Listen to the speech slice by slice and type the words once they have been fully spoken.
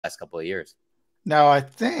last couple of years. Now, I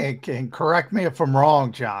think, and correct me if I'm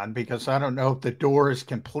wrong, John, because I don't know if the door is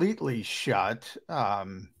completely shut.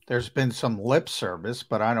 There's been some lip service,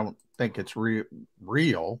 but I don't think it's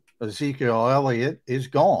real. Ezekiel Elliott is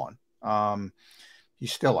gone.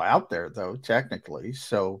 He's still out there, though, technically.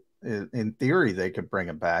 So, in theory, they could bring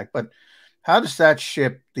him back. But how does that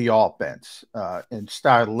shift the offense? And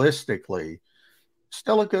stylistically,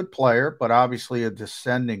 still a good player, but obviously a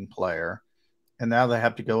descending player. And now they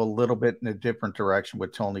have to go a little bit in a different direction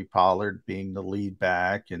with Tony Pollard being the lead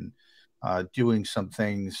back and doing some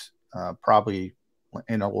things probably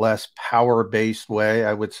in a less power based way,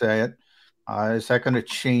 I would say it. Is that going to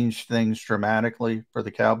change things dramatically for the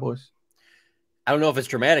Cowboys? I don't know if it's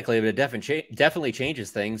dramatically, but it definitely changes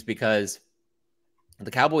things because the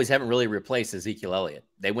Cowboys haven't really replaced Ezekiel Elliott.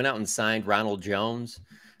 They went out and signed Ronald Jones.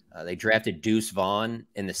 They drafted Deuce Vaughn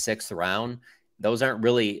in the 6th round. Those aren't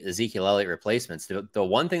really Ezekiel Elliott replacements. The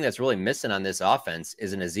one thing that's really missing on this offense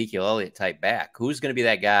is an Ezekiel Elliott type back. Who's going to be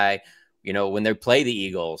that guy, when they play the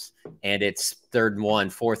Eagles and it's 3rd and 1,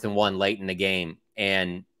 4th and 1 late in the game?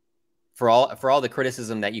 And for all the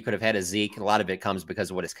criticism that you could have had of Zeke, a lot of it comes because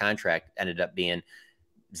of what his contract ended up being.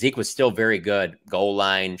 Zeke was still very good, goal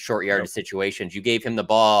line, short yardage situations. You gave him the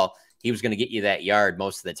ball, he was going to get you that yard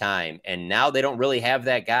most of the time. And now they don't really have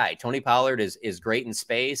that guy. Tony Pollard is great in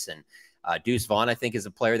space, and Deuce Vaughn, I think, is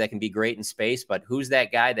a player that can be great in space. But who's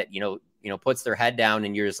that guy that puts their head down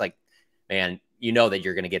and you're just like, man, that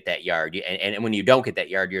you're going to get that yard, and when you don't get that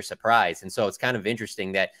yard, you're surprised. And so it's kind of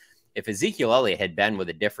interesting that if Ezekiel Elliott had been with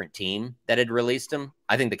a different team that had released him,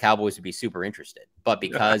 I think the Cowboys would be super interested. But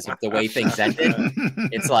because of the way things ended,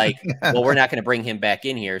 it's like, well, we're not going to bring him back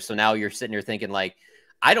in here. So now you're sitting there thinking, like,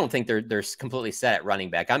 I don't think they're completely set at running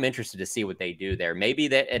back. I'm interested to see what they do there. Maybe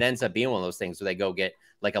that it ends up being one of those things where they go get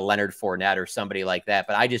like a Leonard Fournette or somebody like that.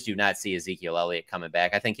 But I just do not see Ezekiel Elliott coming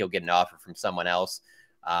back. I think he'll get an offer from someone else.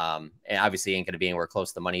 And obviously ain't going to be anywhere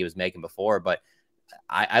close to the money he was making before. But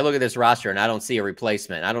I look at this roster and I don't see a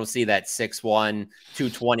replacement. I don't see that 6'1",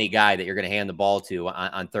 220 guy that you're going to hand the ball to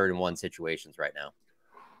on 3rd and 1 situations right now.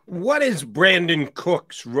 What is Brandon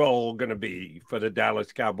Cook's role going to be for the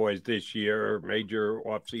Dallas Cowboys this year? Major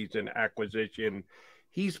offseason acquisition.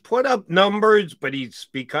 He's put up numbers, but he's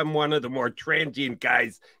become one of the more transient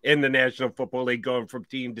guys in the National Football League, going from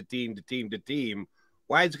team to team to team to team.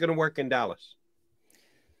 Why is it going to work in Dallas?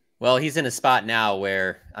 Well, he's in a spot now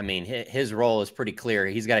where, I mean, his role is pretty clear.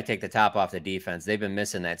 He's got to take the top off the defense. They've been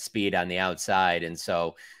missing that speed on the outside. And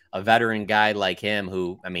so a veteran guy like him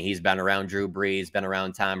who, I mean, he's been around Drew Brees, been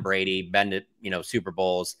around Tom Brady, been to, Super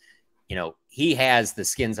Bowls, he has the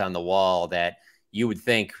skins on the wall that you would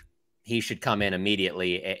think he should come in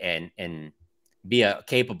immediately and be a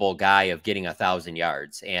capable guy of getting 1,000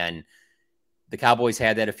 yards. And the Cowboys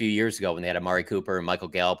had that a few years ago when they had Amari Cooper and Michael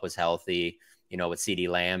Gallup was healthy, with CeeDee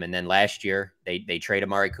Lamb. And then last year they trade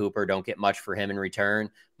Amari Cooper, don't get much for him in return.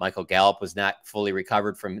 Michael Gallup was not fully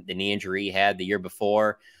recovered from the knee injury he had the year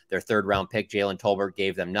before. Their 3rd round pick, Jalen Tolbert,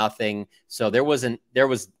 gave them nothing. So there was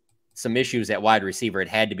some issues at wide receiver. It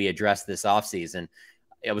had to be addressed this offseason.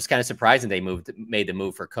 It was kind of surprising they made the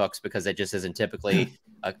move for Cooks because it just isn't typically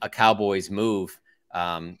a Cowboys move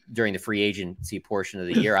during the free agency portion of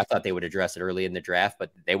the year. I thought they would address it early in the draft,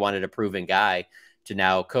 but they wanted a proven guy. To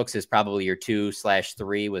now, Cooks is probably your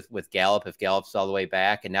 2/3 with Gallup if Gallup's all the way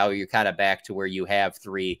back. And now you're kind of back to where you have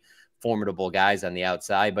 3 formidable guys on the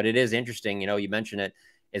outside. But it is interesting, you mentioned it,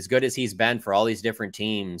 as good as he's been for all these different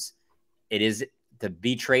teams, it is to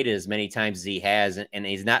be traded as many times as he has. And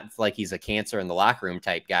he's not like he's a cancer in the locker room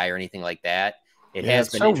type guy or anything like that. It has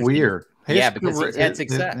been so weird. Because he's had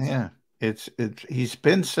success. He's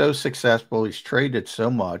been so successful. He's traded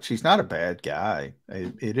so much. He's not a bad guy.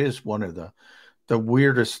 It is one of the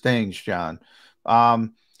weirdest things, John.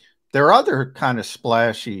 Their other kind of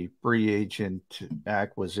splashy free agent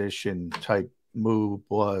acquisition type move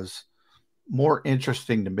was more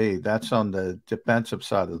interesting to me. That's on the defensive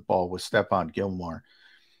side of the ball with Stephon Gilmore.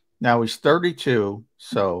 Now he's 32,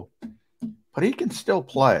 but he can still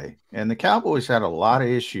play. And the Cowboys had a lot of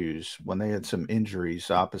issues when they had some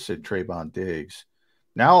injuries opposite Trayvon Diggs.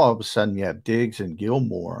 Now all of a sudden you have Diggs and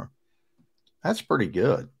Gilmore. That's pretty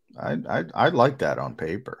good. I like that on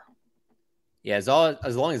paper. Yeah, as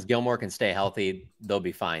long as Gilmore can stay healthy, they'll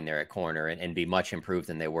be fine there at corner and be much improved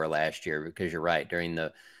than they were last year. Because you're right, during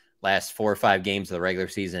the last 4 or 5 games of the regular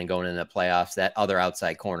season and going into the playoffs, that other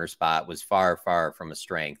outside corner spot was far, far from a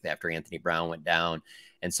strength after Anthony Brown went down.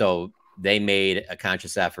 And so they made a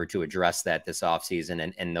conscious effort to address that this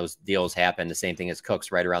offseason, and those deals happened. The same thing as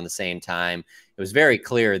Cooks right around the same time. It was very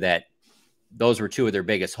clear that those were 2 of their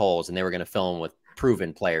biggest holes, and they were going to fill them with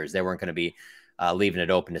proven players. They weren't going to be leaving it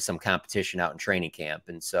open to some competition out in training camp.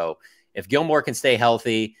 And so if Gilmore can stay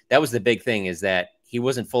healthy, that was the big thing, is that he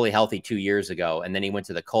wasn't fully healthy 2 years ago. And then he went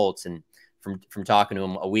to the Colts, and from talking to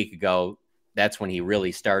him a week ago, that's when he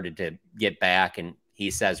really started to get back. And he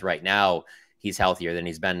says right now he's healthier than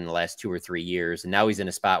he's been in the last 2 or 3 years. And now he's in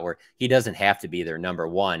a spot where he doesn't have to be their number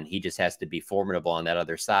one. He just has to be formidable on that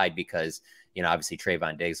other side because, you know, obviously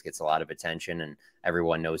Trayvon Diggs gets a lot of attention and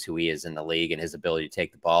everyone knows who he is in the league and his ability to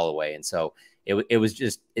take the ball away. And so it was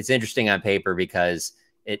just, it's interesting on paper because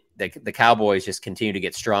the Cowboys just continue to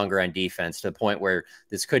get stronger on defense to the point where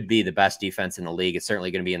this could be the best defense in the league. It's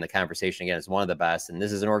certainly going to be in the conversation again as one of the best. And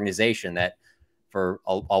this is an organization that for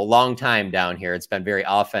a long time down here, it's been very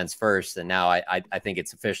offense first. And now I think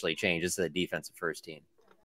it's officially changed. This is a defensive first team.